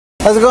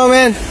How's it going,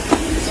 man?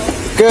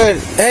 Good.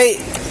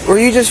 Hey, were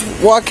you just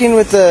walking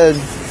with the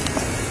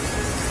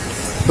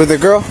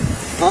girl?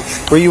 Huh?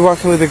 Were you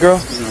walking with the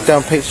girl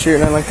down Page Street or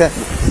nothing like that?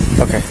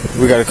 Okay,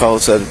 we got a call.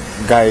 It's a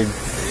guy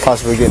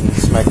possibly getting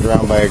smacked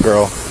around by a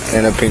girl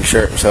in a pink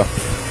shirt. So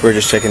we're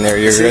just checking there.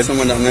 You're good?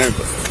 Someone down there.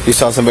 But you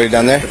saw somebody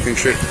down there? A pink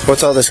shirt.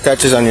 What's all the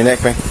scratches on your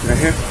neck, man? Right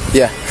here?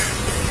 Yeah.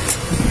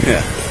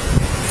 Yeah.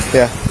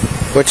 Yeah.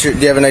 What's your?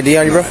 Do you have an ID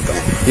on you, bro? No, I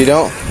don't. You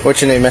don't? What's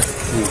your name, man?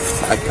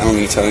 I don't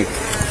need to tell you.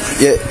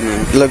 Yeah.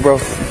 Look, bro.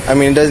 I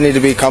mean, it doesn't need to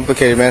be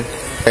complicated, man.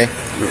 Okay.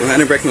 I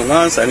didn't break no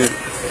laws. I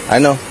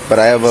know, but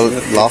I have a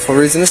lawful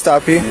reason to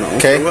stop you. No,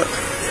 okay. for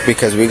what?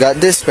 Because we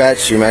got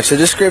dispatched. You matched the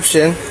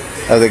description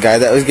of the guy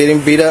that was getting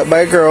beat up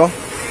by a girl.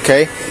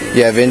 Okay.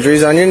 You have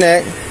injuries on your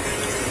neck.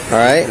 All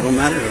right. It don't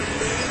matter.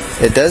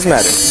 It does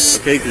matter.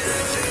 Okay.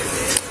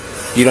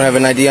 You don't have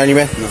an ID on you,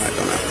 man? No, I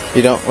don't know.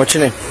 You don't? What's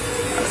your name?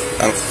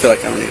 I don't feel like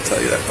I don't need to tell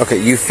you that. Okay,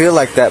 you feel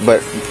like that,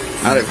 but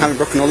I haven't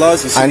broken no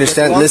laws. I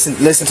understand. Listen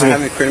to me. I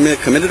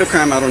haven't committed a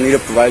crime. I don't need to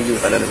provide you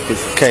with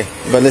identification. Okay,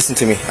 but listen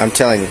to me. I'm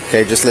telling you.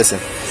 Okay, just listen.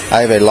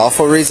 I have a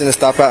lawful reason to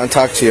stop out and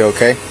talk to you.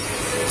 Okay,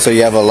 so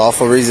you have a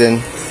lawful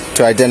reason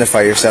to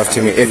identify yourself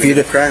to me. If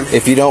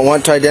you don't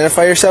want to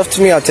identify yourself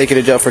to me, I'll take you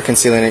to jail for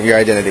concealing your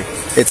identity.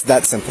 It's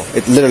that simple.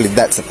 It's literally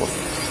that simple.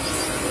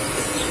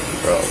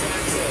 Bro,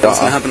 what's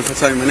gonna happen if I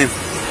tell you my name?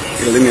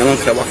 You gonna leave me alone?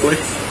 Can I walk away?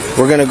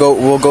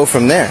 We'll go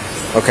from there.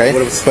 Okay,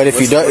 but if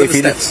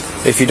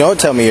you don't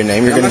tell me your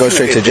name, you're gonna go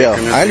straight to jail.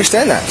 I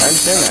understand that.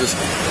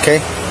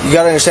 Okay, you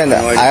gotta understand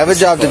that. I have a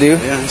job to do.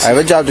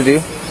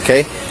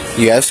 Okay,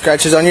 you have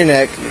scratches on your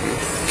neck.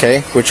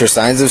 Okay, which are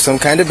signs of some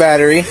kind of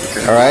battery.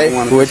 All right,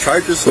 which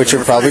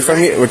are probably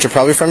from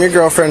your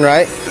girlfriend,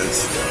 right?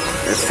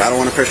 If I don't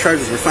want to press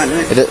charges, we're fine,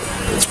 right?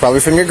 It's probably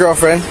from your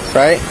girlfriend,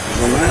 right?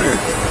 No matter.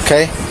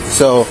 Okay,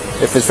 so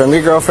if it's from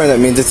your girlfriend, that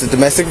means it's a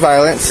domestic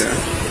violence.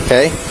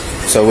 Okay.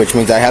 So, which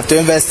means I have to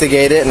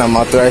investigate it, and I'm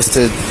authorized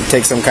to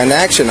take some kind of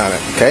action on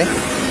it, okay?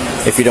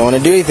 If you don't want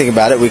to do anything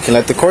about it, we can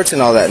let the courts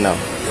and all that know,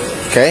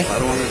 okay? I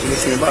don't want to do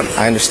anything about it.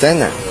 I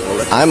understand that.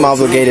 I'm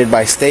obligated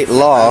by state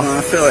law.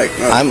 I feel like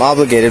I'm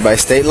obligated by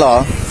state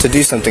law to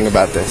do something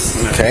about this,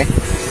 okay?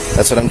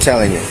 That's what I'm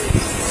telling you,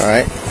 all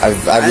right?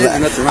 I've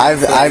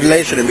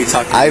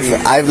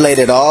laid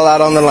it all out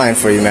on the line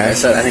for you, man. I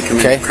said I didn't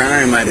commit a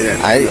crime. I didn't.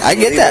 I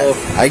get that.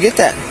 I get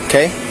that,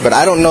 okay? But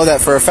I don't know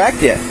that for a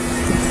fact yet.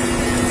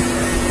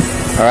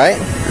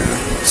 Alright?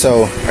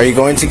 So, are you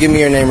going to give me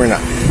your name or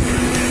not?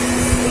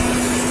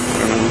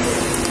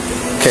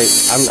 Okay,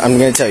 I'm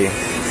going to tell you.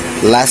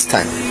 Last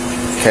time.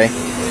 Okay?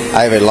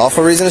 I have a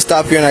lawful reason to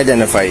stop you and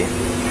identify you.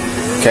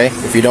 Okay?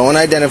 If you don't want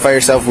to identify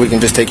yourself, we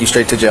can just take you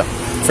straight to jail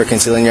for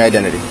concealing your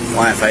identity.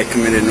 Why? If I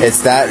committed no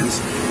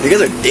crimes? You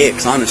guys are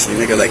dicks, honestly.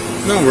 Nigga, like...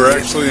 No, we're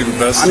actually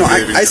investigating.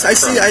 I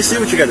see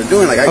what you guys are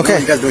doing. Like, I know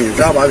you guys doing your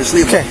job,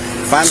 obviously. Okay.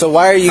 So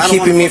why are you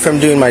keeping me from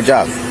doing my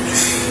job?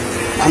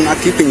 I'm not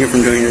keeping you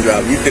from doing your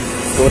job. You could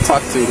go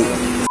talk to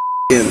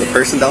the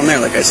person down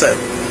there, like I said.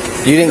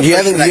 You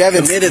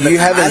haven't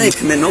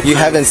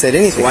said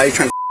anything. So why are you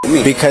trying to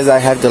me? Because I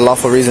have the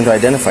lawful reason to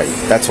identify you.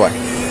 That's why.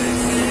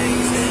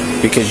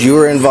 Because you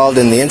were involved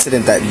in the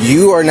incident that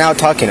you are now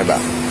talking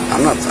about.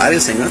 I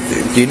didn't say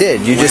nothing. You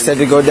did. You just said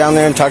to go down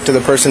there and talk to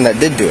the person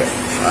that did do it.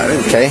 I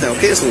didn't.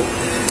 Okay, so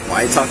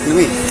why are you talking to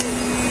me?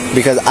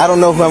 Because I don't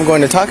know who I'm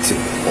going to talk to.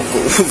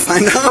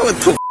 Find out what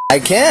the I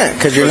can't,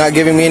 because you're not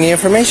giving me any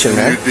information,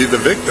 man. You'd be the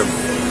victim.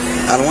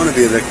 I don't want to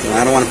be a victim.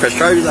 I don't want to press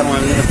charges. I don't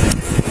want to do anything.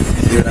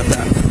 Leave it at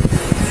that.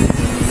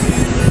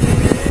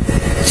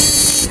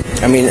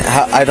 I mean,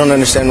 I don't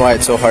understand why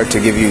it's so hard to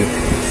give me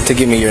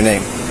your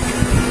name.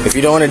 If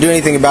you don't want to do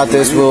anything about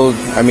this, I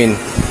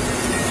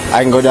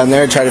can go down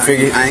there and try to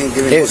figure... I ain't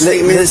giving no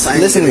statements.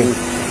 Listen to me.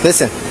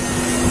 Listen.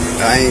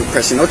 I ain't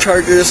pressing no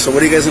charges, so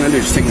what are you guys going to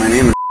do? Just take my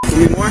name and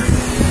me more?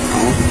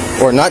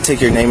 No. Or not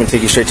take your name and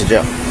take you straight to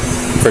jail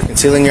for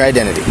concealing your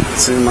identity.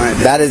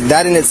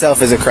 That in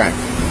itself is a crime.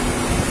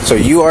 So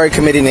you are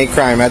committing a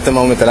crime at the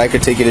moment that I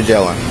could take you to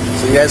jail on.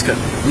 So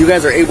you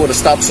guys are able to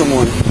stop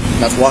someone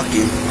that's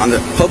walking on the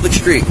public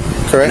street,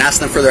 correct, and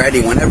ask them for their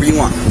ID whenever you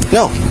want.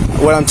 No,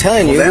 what I'm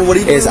telling you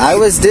is I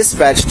was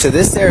dispatched to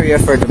this area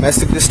for a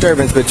domestic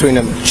disturbance between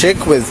a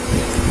chick with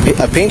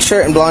a pink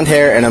shirt and blonde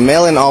hair and a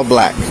male in all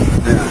black.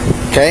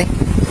 Yeah. Okay,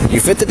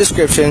 you fit the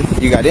description.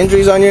 You got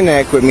injuries on your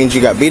neck, which means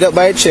you got beat up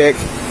by a chick.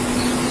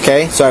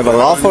 Okay, so I have a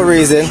lawful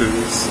reason.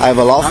 I have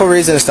a lawful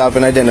reason to stop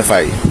and identify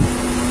you.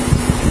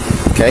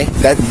 Okay,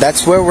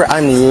 that's where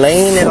I'm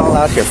laying it all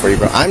out here for you,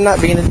 bro. I'm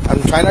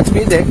trying not to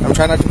be a dick. I'm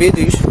trying not to be a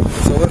douche.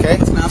 So okay,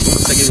 what's gonna happen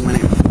once I give you my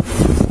name?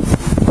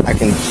 I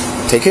can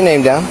take your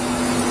name down.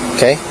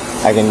 Okay,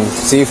 I can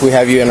see if we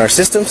have you in our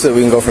system, so that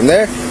we can go from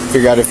there.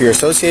 Figure out if you're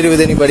associated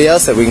with anybody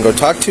else that we can go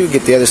talk to,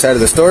 get the other side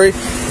of the story,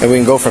 and we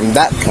can go from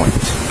that point.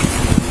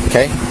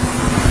 Okay.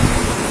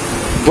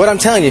 What I'm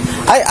telling you,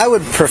 I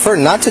would prefer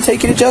not to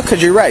take you to jail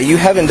because you're right. You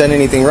haven't done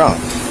anything wrong.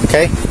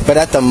 Okay? But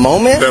at the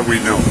moment... That we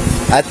know.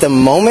 At the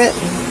moment,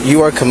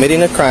 you are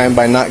committing a crime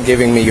by not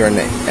giving me your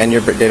name and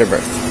your date of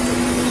birth.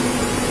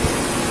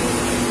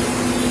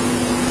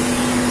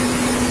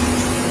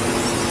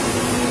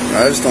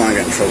 I just don't want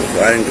to get in trouble,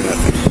 bro. I didn't do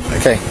nothing. Like,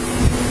 okay,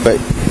 but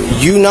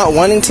you not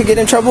wanting to get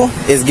in trouble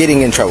is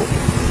getting in trouble.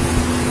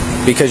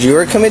 Because you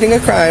are committing a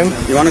crime.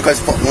 You want to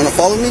guys want to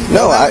follow me?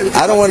 No,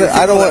 I don't want to.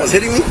 I don't want. Was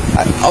hitting me?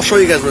 I'll show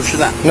you guys where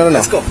she's at. No.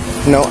 Let's go.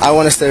 No, I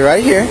want to stay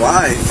right here.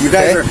 Why? You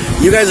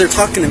guys are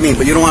talking to me,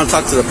 but you don't want to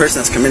talk to the person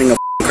that's committing a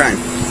crime.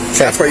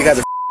 That's where you guys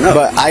are. No.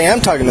 But I am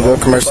talking to the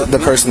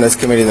person that's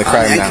committing the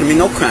crime now. I committing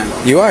no crime.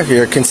 You are.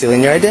 You're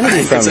concealing your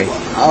identity from me.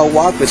 I'll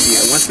walk with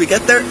you. Once we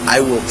get there,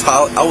 I will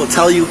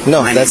tell you.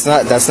 No, that's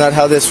not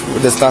how this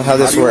works. How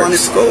do you want it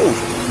to go?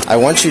 I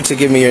want you to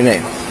give me your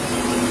name,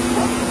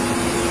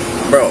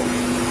 bro.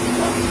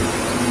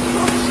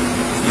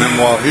 And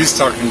while he's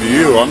talking to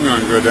you, I'm going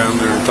to go down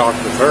there and talk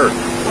with her.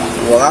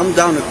 Well, I'm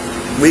down to.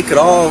 We could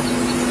all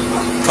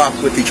talk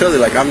with each other.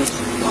 Like I'm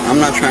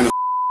not trying to.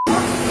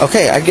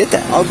 Okay, I get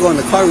that. I'll go in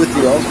the car with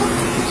you.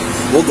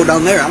 We'll go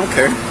down there. I don't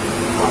care.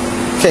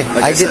 Okay,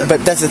 like I get.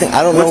 But that's the thing.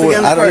 I don't know.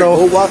 I don't know.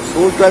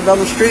 We'll drive down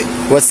the street.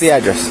 What's the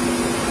address?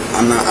 I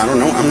don't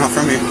know. I'm not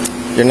from here.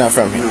 You're not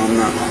from here. No, I'm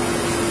not.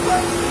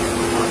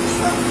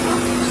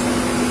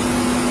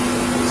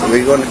 So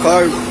we go in the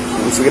car.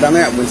 Once we get down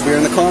there, once we're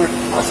in the car,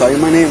 I'll tell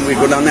you my name. We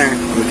go down there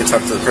and we can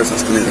talk to the person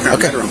that's committing the crime.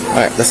 Okay. All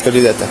right, let's go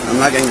do that then.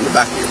 I'm not getting in the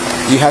back of your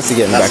car. You have to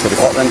get in the back of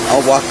the car. Then I'll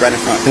walk right in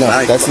front. No,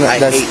 that's not.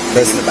 I hate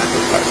getting in the back of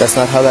the car. That's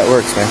not how that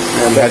works, man.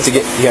 You have to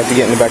get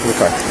in the back of the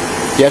car.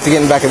 You have to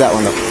get in the back of that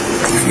one though.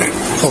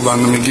 Hold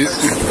on, let me get.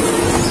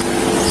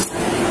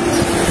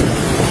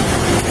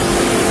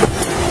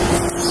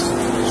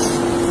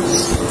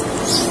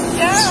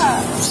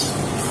 Yeah,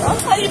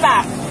 I'll call you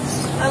back.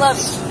 I love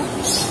you.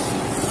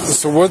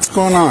 So what's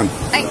going on?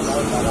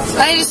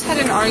 I just had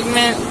an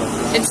argument.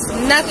 It's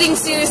nothing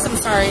serious, I'm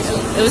sorry.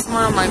 It was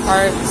more on my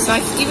part. So I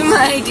can give you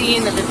my ID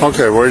and everything.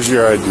 Okay, where's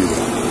your ID?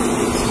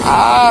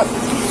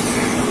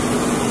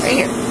 Right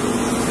here.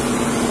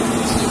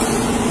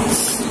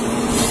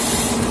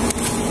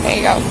 There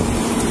you go.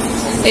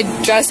 It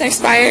just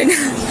expired.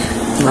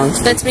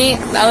 That's me.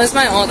 That was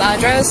my old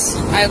address.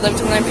 I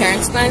lived with my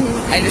parents then.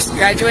 I just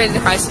graduated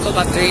high school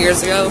about 3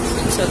 years ago.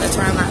 So that's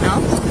where I'm at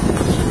now.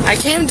 I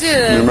came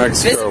to New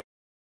Mexico.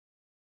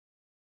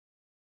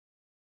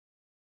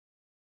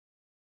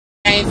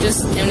 I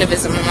just came to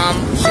visit my mom.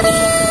 She lives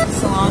at the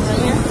salon right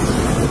here.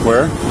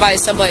 Where? By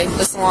Subway,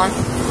 the salon.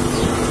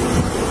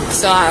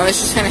 So I was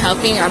just kind of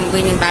helping. I'm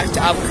leaving back to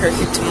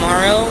Albuquerque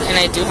tomorrow, and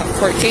I do have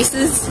court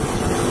cases.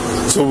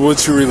 So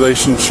what's your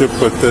relationship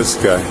with this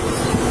guy?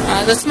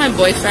 That's my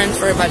boyfriend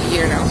for about a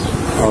year now.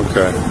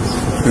 Okay.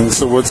 And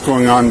so what's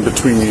going on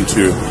between you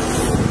two?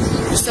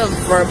 Just a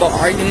verbal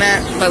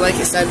argument, but like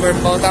I said, we're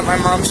both at my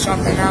mom's shop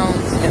right now.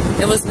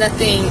 It was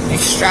nothing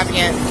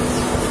extravagant.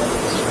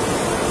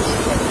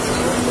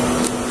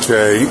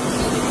 Okay.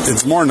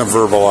 It's more than a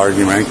verbal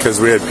argument because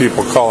we had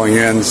people calling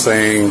in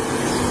saying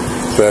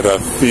that a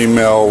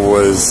female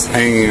was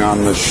hanging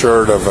on the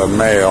shirt of a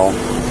male.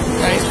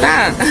 Like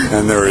that.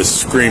 And there was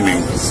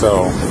screaming,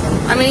 so.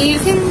 I mean, you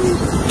can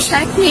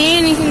check me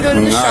and you can go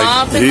to the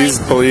shop. And he's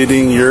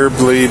bleeding, you're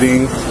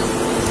bleeding.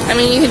 I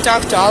mean, you can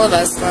talk to all of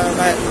us, though,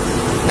 but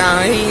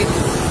no, he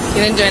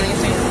didn't do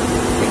anything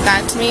like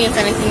that to me. If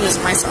anything, it was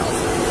myself.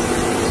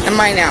 And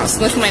my nails.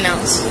 Look at my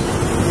nails.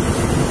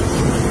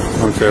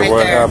 Okay, right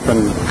what there.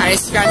 happened? I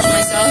scratched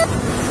myself.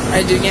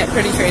 I do get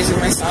pretty crazy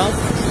myself.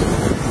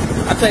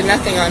 I put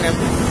nothing on him.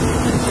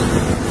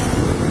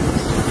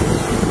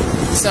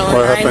 So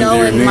I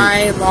know in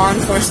my law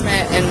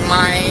enforcement and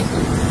my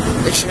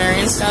dictionary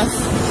and stuff,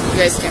 you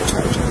guys can't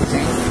charge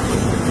anything.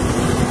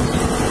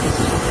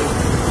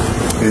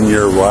 In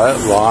your what?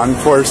 Law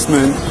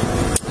enforcement?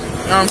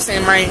 No, I'm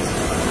saying my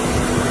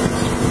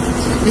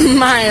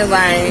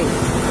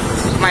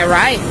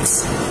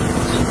rights.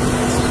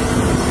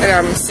 That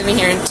I'm sitting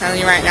here and telling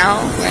you right now,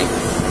 like,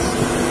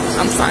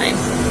 I'm fine.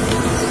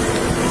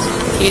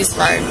 He's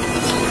fine.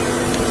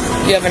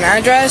 You have an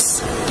address,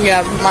 you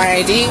have my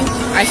ID,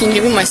 I can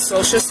give you my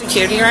social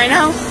security right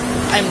now.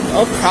 I have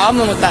no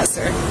problem with that,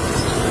 sir.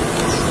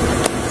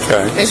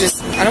 Okay. It's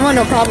just, I don't want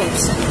no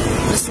problems.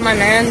 This is my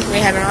man, we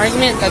had an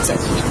argument, that's it.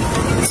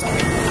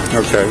 Sorry.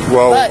 Okay,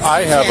 well, but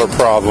I have a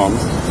problem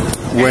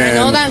when I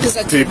know that because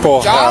that's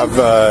people job,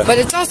 have... but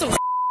it's also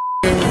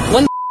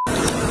one.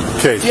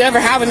 Okay. Do you ever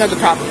have another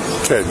problem?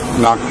 Okay,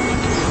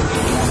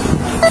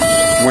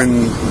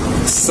 when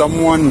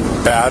someone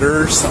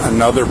batters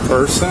another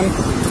person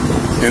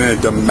in a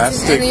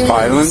domestic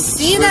violence...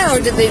 See that,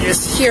 or did they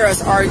just hear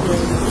us arguing?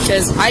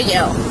 Because I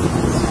yell.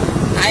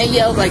 I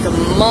yell like a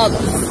mother.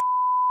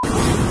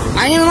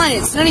 I ain't lying,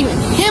 it's not even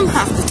him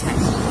half the time.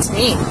 It's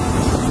me.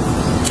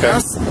 Okay.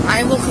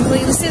 I will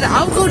completely say that.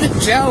 I'll go to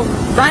jail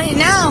right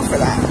now for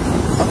that.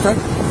 Okay.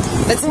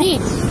 That's me.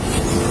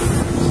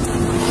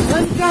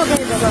 Let's go,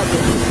 baby.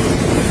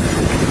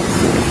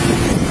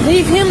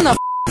 Leave him the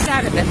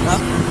out of it,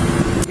 though.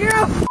 You're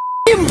a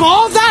f***ing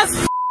bald-ass,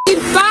 f***ing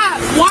fat,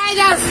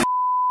 white-ass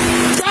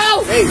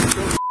go! Hey!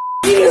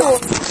 You!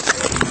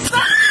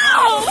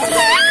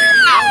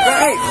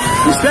 Hey!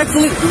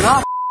 Respectfully, do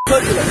not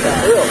touch her like that.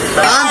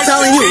 I'm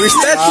telling you,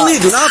 respectfully,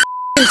 do not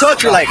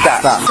touch her like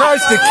that.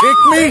 Tries to kick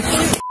me?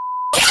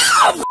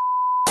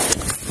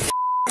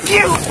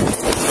 you!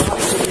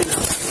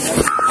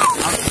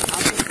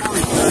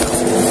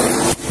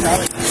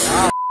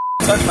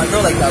 Touch my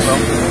girl like that, bro.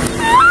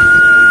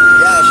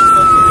 Yeah, she's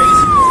fucking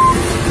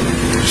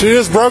crazy. She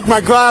just broke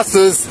my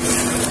glasses.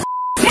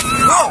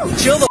 Bro,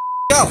 chill the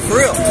out, for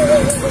real.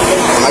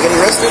 Am I getting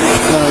arrested?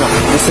 No.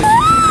 Listen.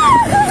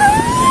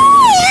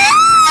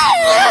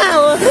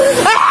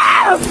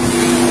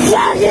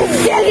 Fucking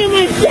taking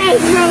my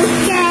chest, bro.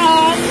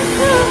 Stop!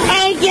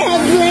 I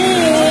can't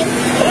breathe.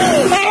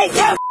 I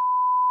can't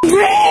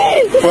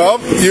breathe. Well,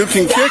 you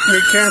can kick me,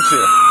 can't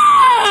you?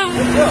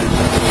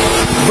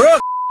 Bro,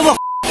 the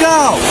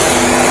out.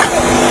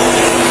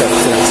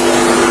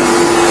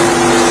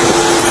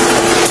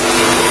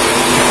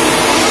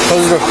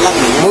 Close the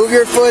door. Move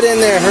your foot in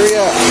there. Hurry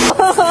up.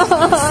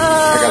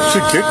 She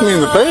kicked me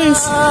in the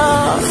face.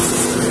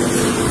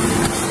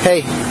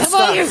 Hey,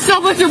 About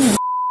yourself with your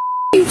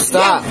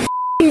stop.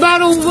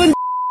 battle with.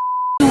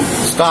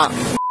 Stop.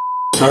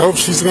 I hope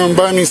she's going to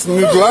buy me some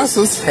new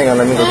glasses. Hang on,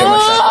 let me go get my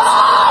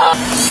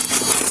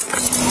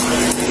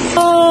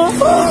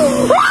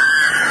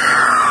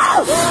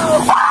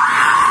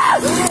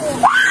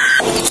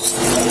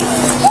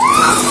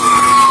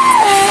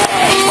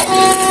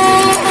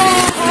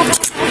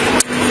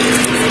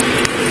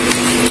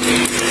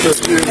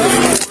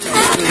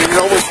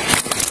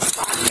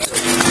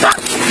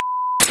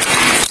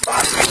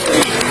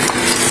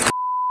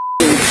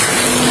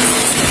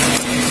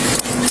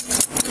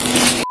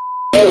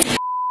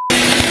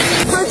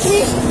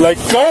Let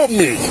go of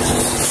me.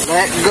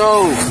 Let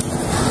go.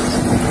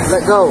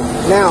 Let go.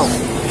 Now.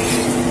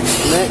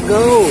 Let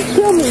go.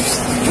 Kill me.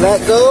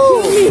 Let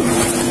go.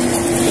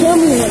 Kill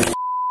me.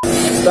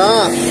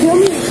 Stop. Kill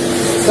me.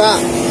 Stop.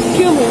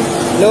 Kill me.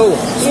 No.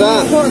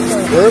 Stop.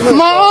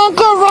 My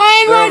Uncle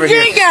Ryan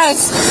Rodriguez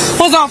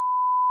was a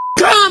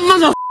god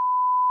mother.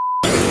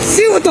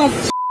 See what the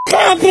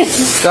happened?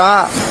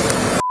 Stop.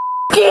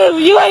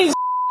 You ain't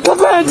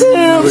compared to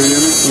him.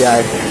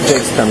 Yeah,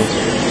 Jake's coming.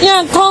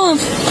 Yeah, call him.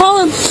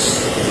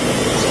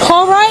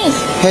 Call Ryan.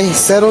 Hey,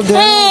 settle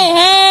down.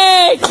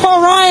 Hey,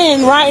 call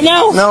Ryan right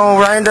now. No,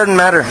 Ryan doesn't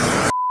matter.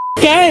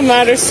 Yeah, it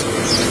matters.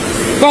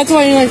 That's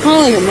why you like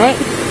calling him, right?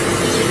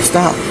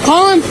 Stop.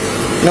 Call him.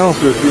 No.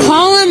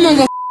 Call him,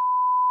 mother.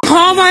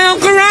 Call my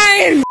Uncle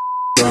Ryan.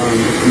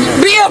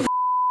 Be a.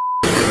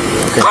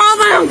 Okay. Call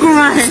my Uncle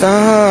Ryan.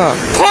 Stop.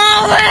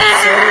 Call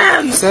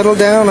him. Settle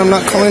down. I'm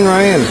not calling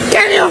Ryan.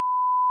 Can you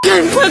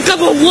pick up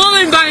a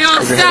woman by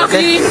yourself?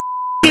 Okay.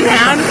 You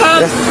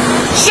handcuffed.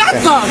 Shut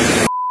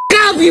the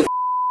up, you.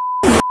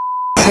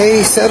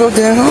 Hey, settle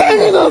down.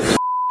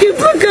 You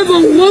pick up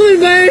a woman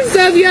by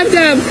yourself. You have to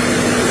have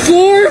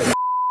 4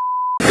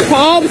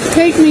 cops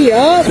pick me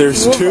up.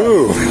 There's 2.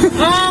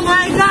 Oh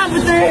my god,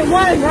 but there ain't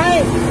one,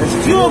 right?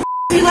 You'll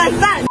be like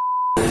that.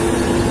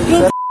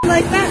 You'll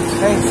like that.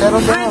 Hey, settle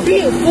I down.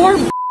 beat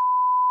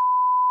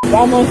 4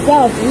 by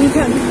myself. You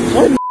can.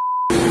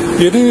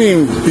 You didn't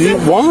even beat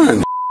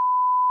 1.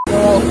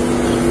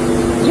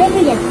 Get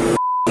me the.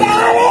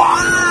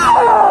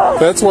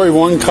 That's why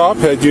 1 cop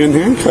had you in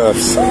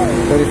handcuffs.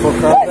 34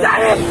 crowd.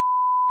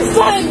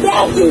 Fucking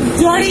down, you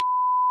dirty.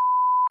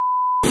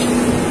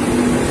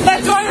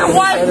 That's why your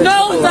wife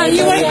knows that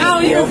you ain't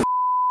out here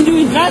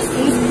doing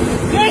justice.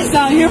 You're just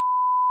out here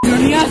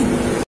doing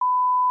justice.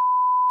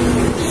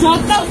 Shut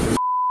the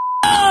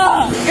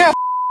up. You're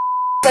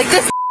like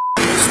this.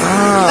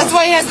 Stop. That's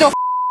why he has no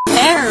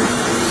hair.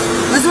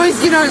 That's why he's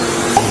getting on.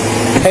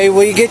 Hey,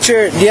 will you get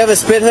your... Do you have a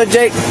spit hood,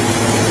 Jake?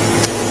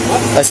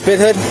 What? A spit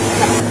hood?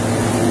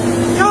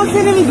 Y'all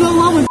can't even go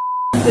along with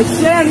the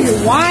shit out of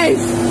your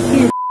wife.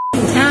 Your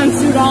town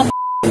suit all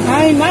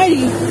high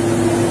mighty.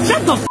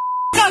 Shut the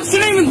up. She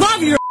don't even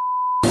love you.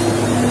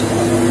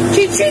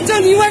 She cheats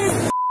on you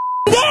every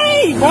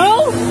day,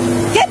 bro.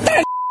 Get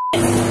that.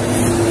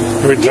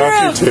 We're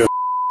talking to. You're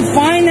a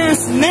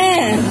fine-ass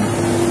man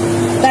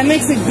that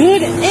makes a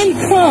good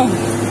income.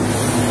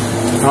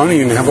 I don't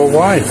even have a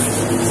wife.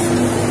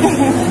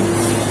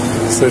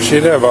 So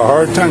she'd have a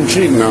hard time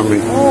cheating on me.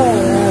 Oh,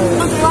 yeah.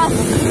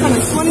 I'm a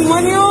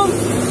 21-year-old?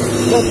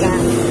 Look at that.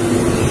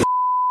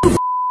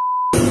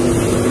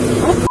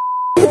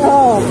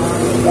 Oh,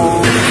 my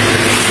God.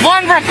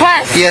 One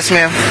request. Yes,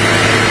 ma'am.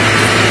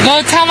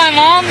 Go tell my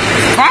mom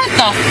right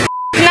the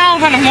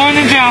now that I'm going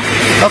to jail.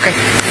 Okay.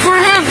 For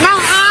him. No,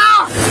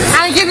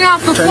 I'm getting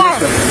off the floor.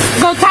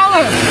 Go tell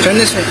her.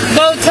 Turn this way.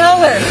 Go tell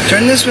her.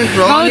 Turn this way.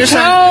 Roll on Go your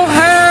side. tell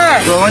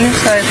her. Roll on your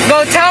side.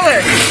 Go tell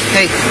her.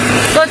 Hey.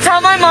 Go tell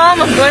my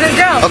mom I'm going to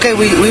jail. Okay,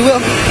 we will.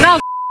 No,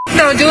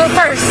 do it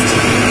first.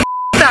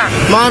 Stop.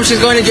 Mom,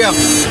 she's going to jail.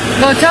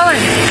 Go tell her.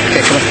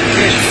 Okay, come on.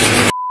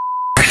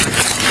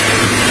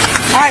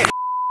 Alright,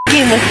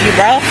 with you,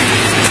 bro.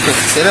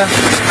 Sit up.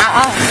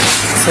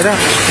 Sit up.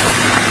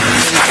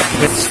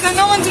 So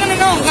no one's gonna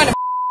know I'm going to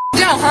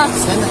jail,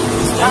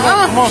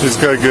 huh? She's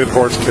got a good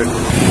horse kick.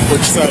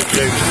 Which side,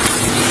 Jake?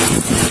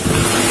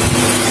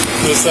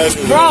 This side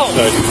or the Bro. other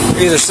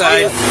side? Either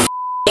side.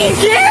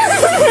 Okay.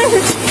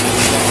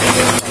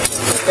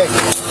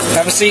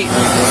 Have a seat.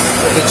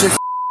 Get your...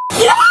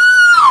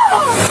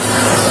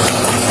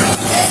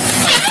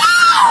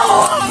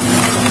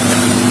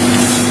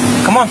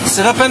 on,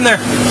 sit up in there.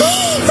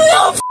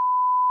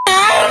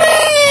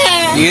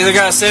 You either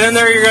gotta sit in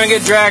there or you're gonna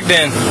get dragged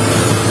in.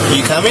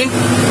 You coming?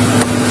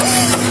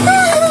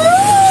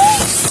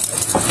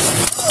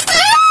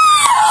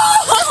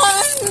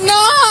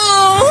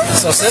 No!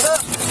 So sit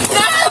up.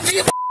 No,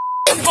 you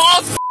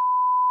balls.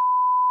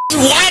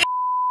 What?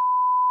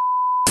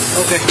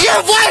 Okay.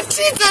 Your wife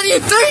cheats on you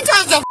 3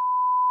 times a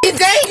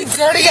day, you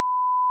dirty.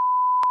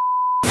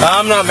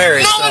 I'm not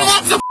married. No so. one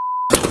wants to.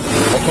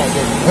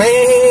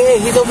 Hey,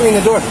 he's opening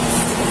the door.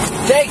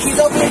 Jake, he's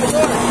opening the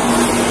door.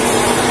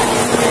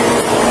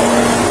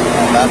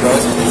 That bro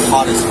is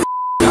hot as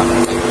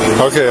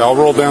Okay, I'll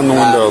roll down the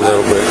window a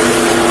little bit.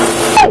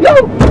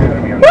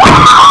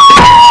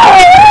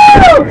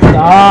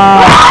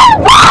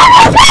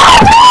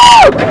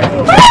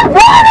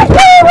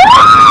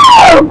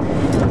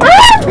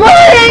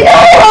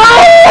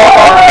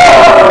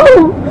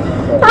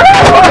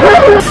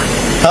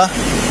 Huh?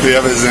 Do you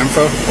have his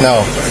info?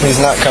 No, he's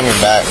not coming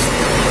back.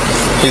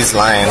 He's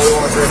lying.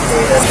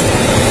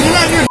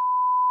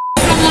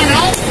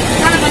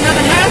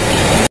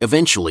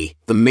 Eventually,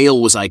 the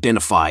male was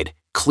identified,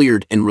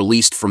 cleared, and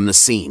released from the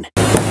scene.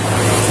 I'm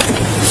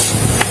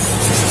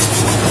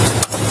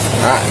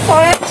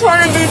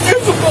trying to be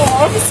difficult,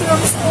 officer.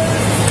 I'm sorry.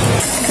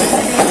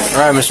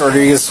 Alright, Mr.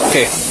 Rodriguez.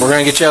 Okay, we're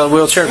gonna get you out of the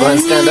wheelchair. Go ahead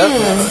and stand up.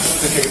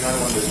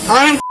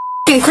 I'm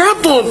f***ing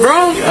crippled,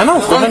 bro. I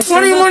know. I'm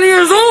 21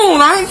 years old.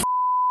 I'm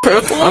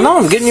crippled. I know,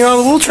 I'm getting you out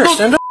of the wheelchair.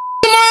 Stand up.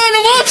 What am I in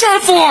a wheelchair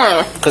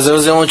for? Because it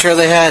was the only chair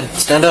they had.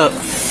 Stand up.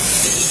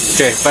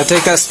 Okay, if I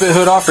take that spit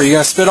hood off, are you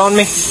gonna spit on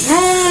me? No,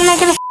 I'm not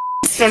gonna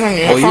spit on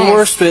you. Well, you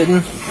were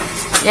spitting.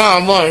 Yeah,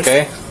 I was.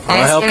 Okay, I'm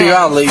gonna help you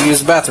out. Let you use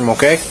the bathroom,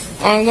 okay?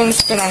 I'm gonna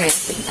spit on you.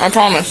 I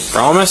promise.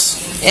 Promise?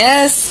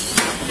 Yes.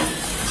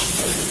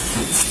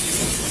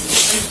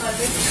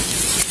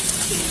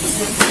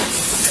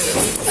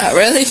 I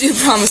really do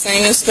promise I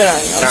ain't gonna spit on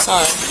you. I'm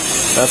sorry.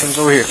 Bathroom's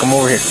over here. Come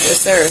over here. Yes,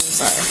 sir. I'm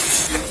sorry.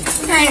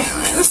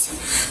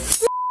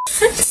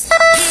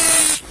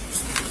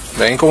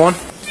 The ankle one?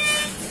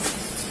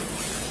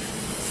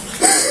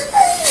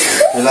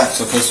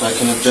 Relax, okay, so I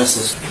can adjust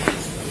this.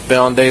 Been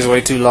on days way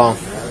too long.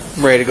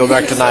 I'm ready to go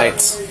back to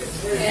nights.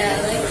 Yeah,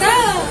 like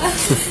that.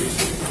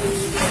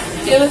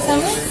 You have a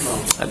family?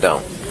 I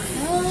don't.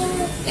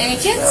 Any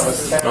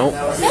kids? Nope. No.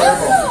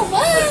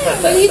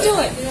 What? What are you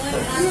doing?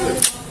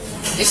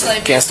 Just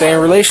like Can't stay in a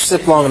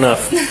relationship long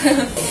enough.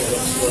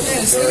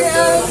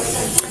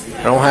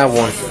 I don't have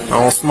one. I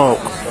don't smoke.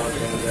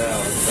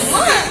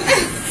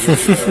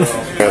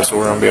 Okay, so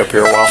we're gonna be up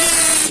here a while.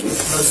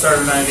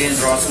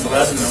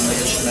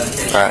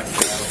 Alright.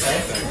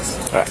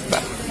 Alright,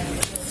 bye.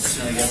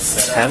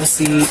 Have a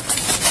seat.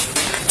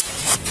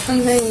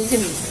 something you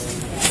can.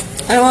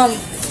 I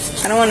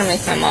don't want to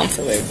make my mom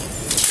feel weird.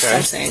 Okay.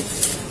 I'm saying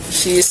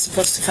she's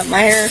supposed to cut my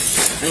hair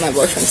and my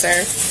boyfriend's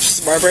hair.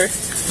 She's a barber.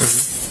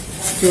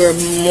 You are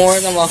more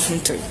than welcome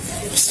to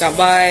stop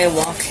by,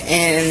 walk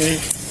in,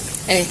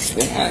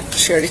 anything you want.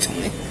 She already told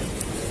me.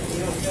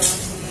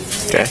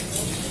 Okay.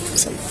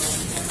 So,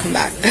 come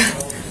back.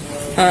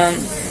 I'm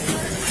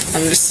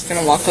just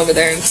gonna walk over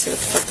there and see what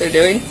the fuck they're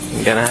doing.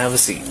 You're gonna have a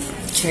seat.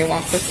 Can you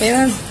walk with me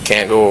then?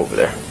 Can't go over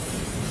there.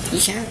 You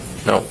can't?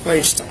 No, Or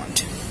you just don't want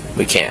to?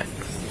 we can't.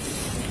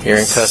 You're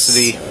in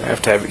custody. I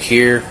have to have you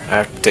here. I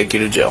have to take you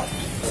to jail.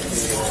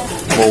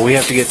 Well, we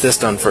have to get this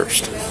done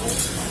first.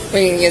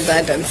 We can get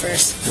that done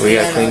first. We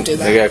gotta clean.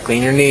 They gotta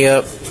clean your knee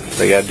up.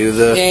 They gotta do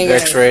the You ain't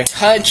gonna X-ray.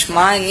 touch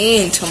my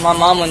knee until my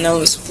mama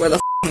knows where the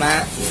I'm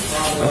at.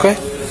 Okay.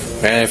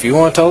 And if you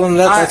want to tell them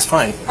that, that's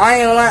fine. I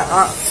ain't gonna lie,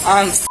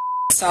 I'm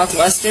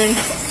Southwestern.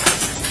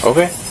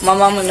 Okay. My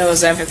mama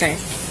knows everything.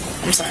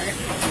 I'm sorry.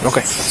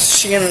 Okay.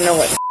 She gonna know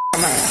what the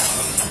I'm at.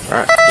 All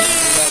right.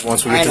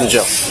 Once we get to the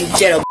jail,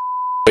 Ghetto.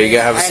 you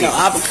gotta have a I seat. know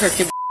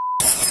Albuquerque.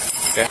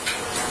 Okay.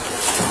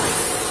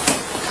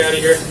 Out of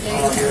here.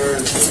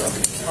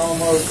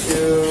 Almost to.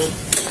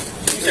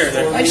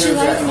 Why'd you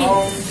lie to me?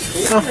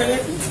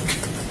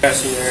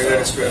 Passing there,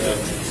 that's good.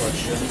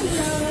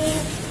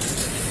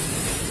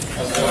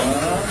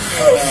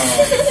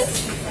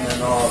 And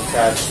all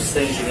catch the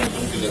things you're going to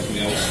do that we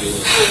all feel.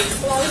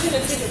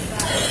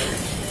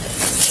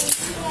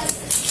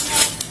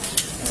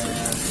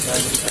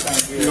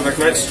 You go back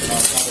next.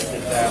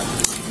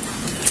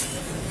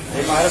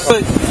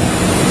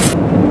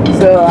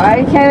 So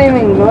I can't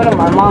even go to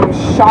my mom's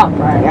shop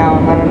right now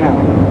and let her know.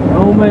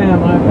 Oh,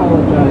 ma'am, I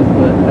apologize,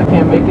 but I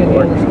can't make any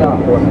other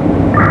stops.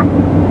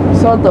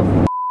 So what the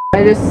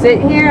I just sit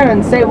here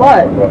and say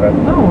what?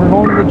 No, we're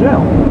going to the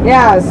jail.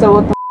 Yeah, so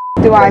what the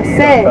do I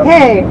say?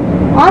 Hey,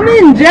 I'm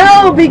in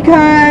jail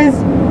because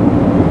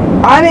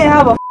I didn't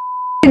have a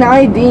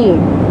ID.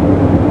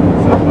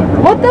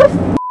 What the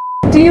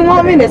do you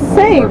want me to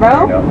say,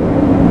 bro?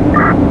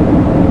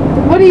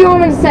 What do you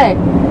want me to say?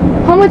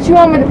 How much you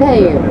want me to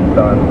pay you?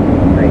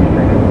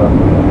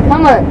 How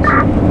much?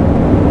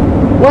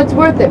 What's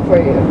worth it for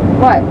you?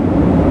 What?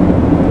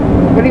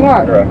 What do you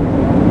want?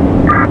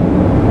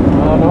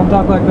 Don't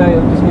talk like that.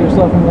 You'll just get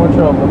yourself in more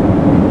trouble.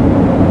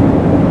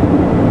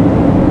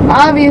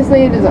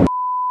 Obviously, it is a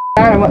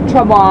out of what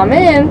trouble I'm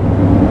in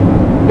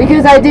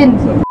because I did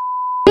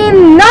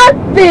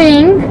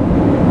nothing,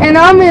 and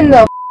I'm in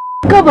the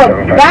of a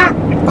back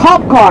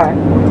cop car,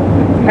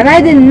 and I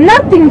did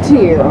nothing to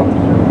you.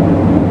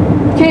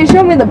 Can you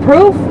show me the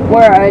proof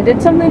where I did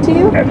something to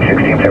you? At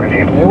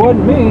 1617. It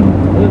wasn't me. It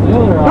was the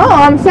other No,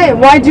 I'm saying,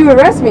 why'd you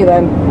arrest me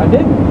then? I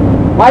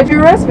didn't. Why'd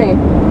you arrest me?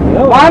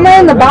 Why am I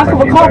in the back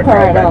of a cop car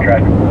right now?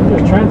 I'm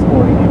just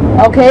transporting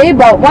you. Okay,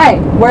 but why?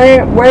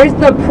 Where's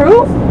the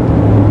proof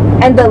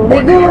and the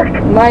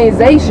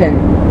legalization?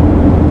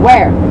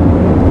 Where?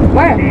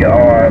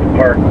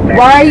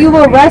 Why are you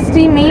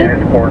arresting me?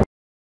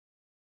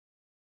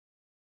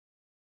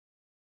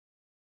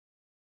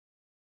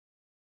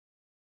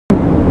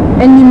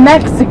 In New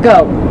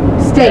Mexico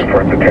State.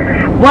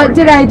 What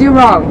did I do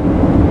wrong?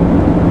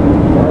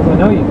 As I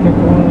know, you kicked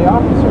one of the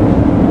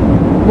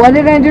officers. What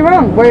did I do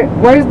wrong?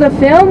 Where's the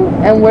film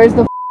and where's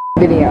the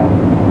video?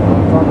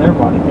 It's on their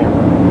body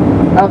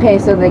camera. Okay,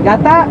 so they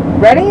got that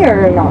ready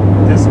or not?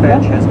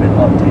 Dispatch has been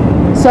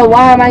updated. So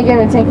why am I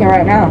getting taken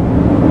right now?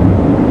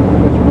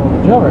 But you're going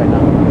to jail right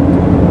now.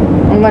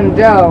 I'm going to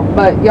jail,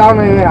 but y'all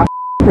don't even have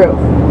proof.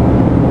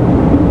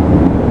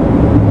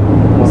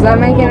 Does that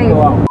make any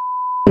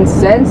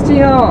sense to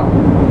y'all?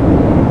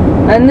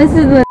 And this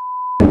is the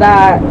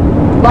that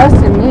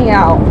busted me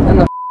out in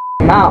the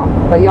mouth,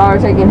 but y'all are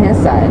taking his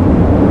side.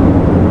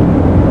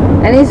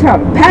 And he's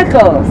from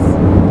Pecos.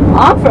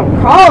 I'm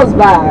from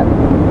Carlsbad.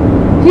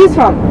 He's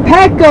from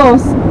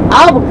Pecos,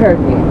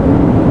 Albuquerque.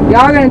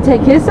 Y'all are gonna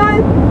take his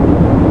side?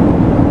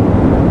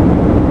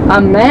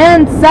 A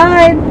man's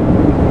side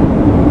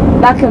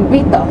that can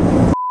beat the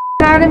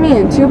out of me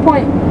in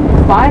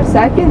 2.5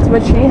 seconds,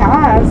 which he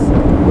has.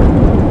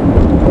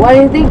 What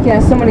do you think? He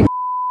has so many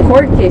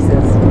court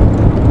cases.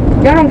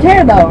 Y'all don't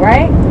care though,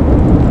 right?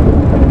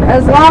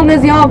 As long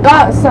as y'all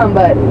got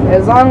somebody,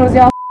 as long as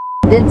y'all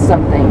did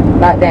something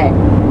that day,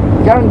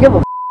 y'all don't give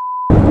a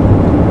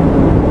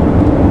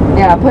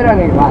Yeah, put on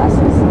your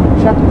glasses.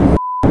 Shut the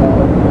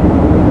up.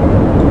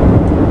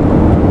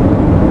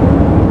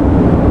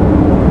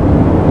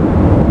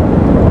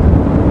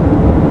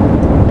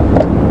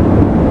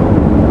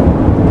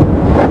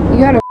 You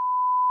got a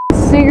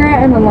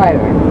cigarette and a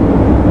lighter.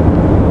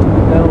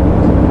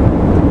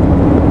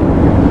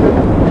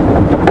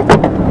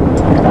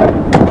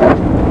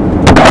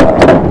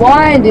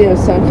 Why do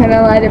so? Can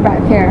I light it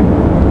back here? I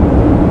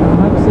don't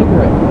have a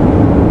cigarette.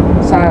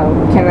 So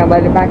can I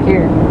light it back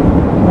here?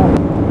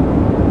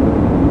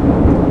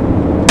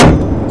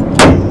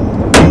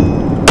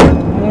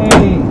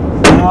 Hey,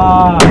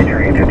 stop.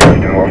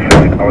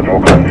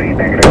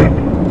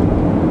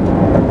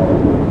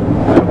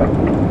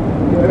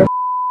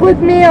 With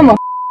me, I'm a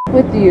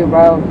with you,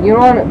 bro. You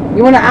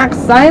wanna act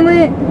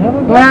silent? You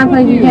wanna act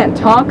like you can't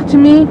talk to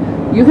me?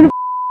 You can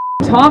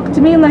talk to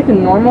me like a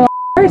normal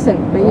person,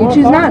 but you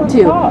choose not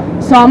to.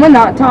 So I'm gonna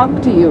not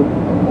talk to you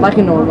like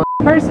a normal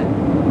person.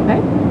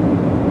 Okay?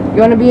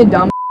 You wanna be a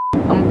dumb?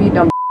 I'm gonna be a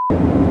dumb.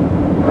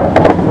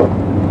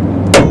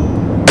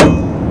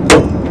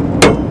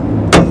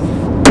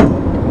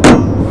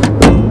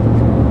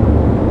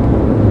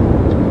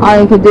 All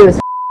you can do is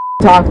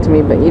talk to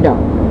me, but you don't.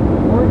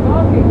 We're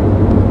talking.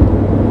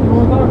 What do you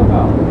want to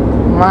talk about?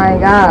 My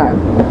God.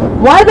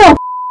 Why the am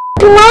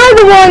I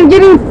the one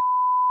getting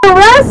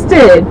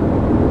arrested?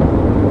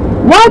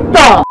 What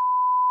the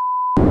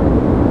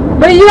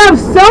But you have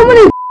so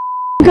many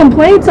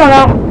complaints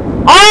on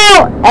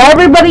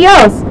everybody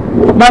else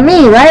but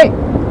me, right?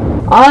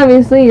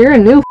 Obviously, you're a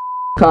new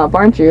cop,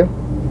 aren't you?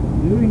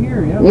 New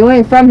here, yep. You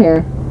ain't from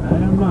here. I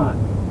am not.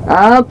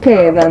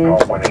 Okay, then.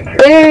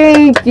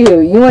 Thank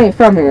you. You ain't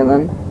from here,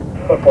 then.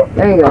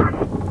 There you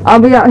go. I'll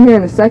be out here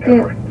in a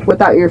second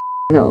without your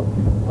help.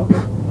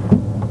 Okay.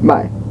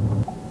 Bye.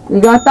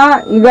 You got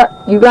that?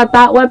 You got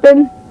that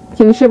weapon?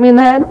 Can you shoot me in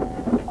the head?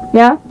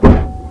 Yeah?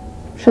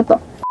 Shut the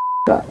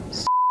up.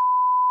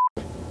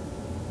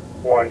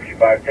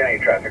 12510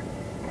 traffic.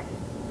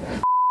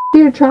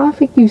 Your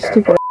traffic, you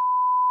stupid.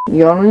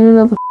 You don't even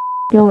know the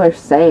y'all are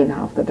saying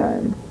half the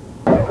time.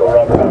 Go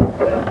roundabout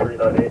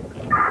 398.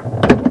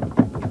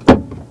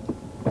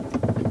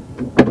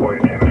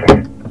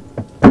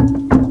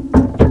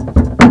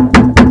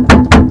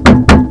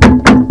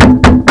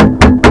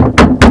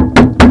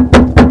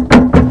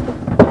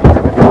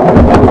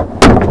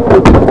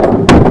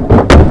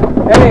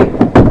 Hey!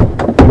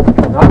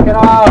 Knock it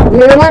off! You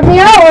gonna let me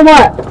out or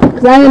what?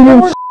 Cause I didn't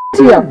do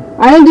to you.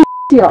 I didn't do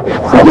to you.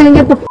 So you can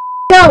get the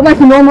out like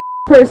a normal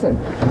person.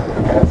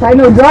 So I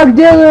know drug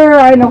dealer,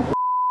 I know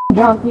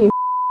junkie,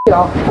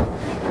 y'all.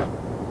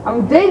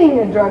 I'm dating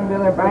a drug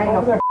dealer, but I ain't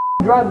no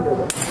drug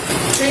dealer.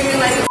 Treat me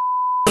like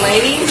a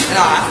lady, and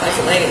I'll act like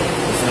a lady.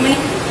 You feel me?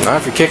 Not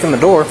if you're kicking the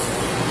door.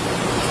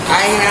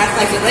 I ain't gonna act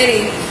like a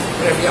lady,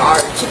 but if you are,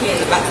 keep me in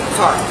the back of the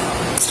car.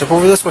 Step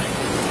over this way.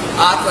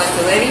 I'll act like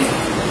a lady,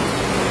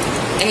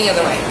 any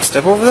other way.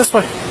 Step over this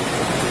way.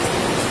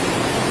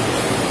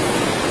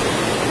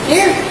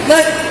 Here,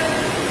 look.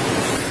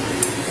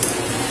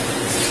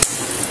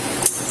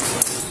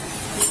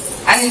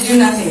 I didn't do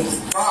nothing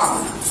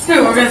wrong.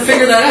 Dude, we're gonna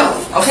figure that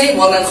out. Okay,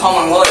 well then call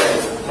my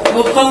lawyer.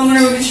 We'll call him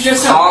whenever we get you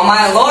just out. Call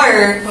my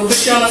lawyer. We'll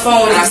put you on the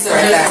phone with I'll you. sit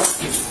right there.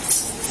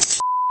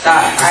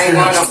 I ain't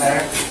going no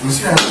better.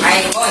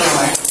 I ain't going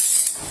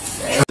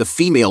nowhere. The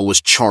female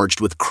was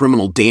charged with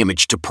criminal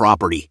damage to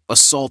property,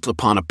 assault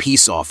upon a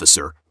peace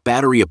officer,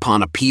 battery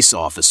upon a peace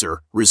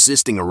officer,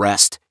 resisting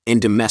arrest,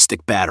 and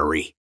domestic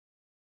battery.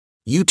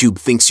 YouTube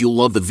thinks you'll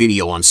love the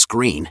video on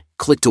screen.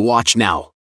 Click to watch now.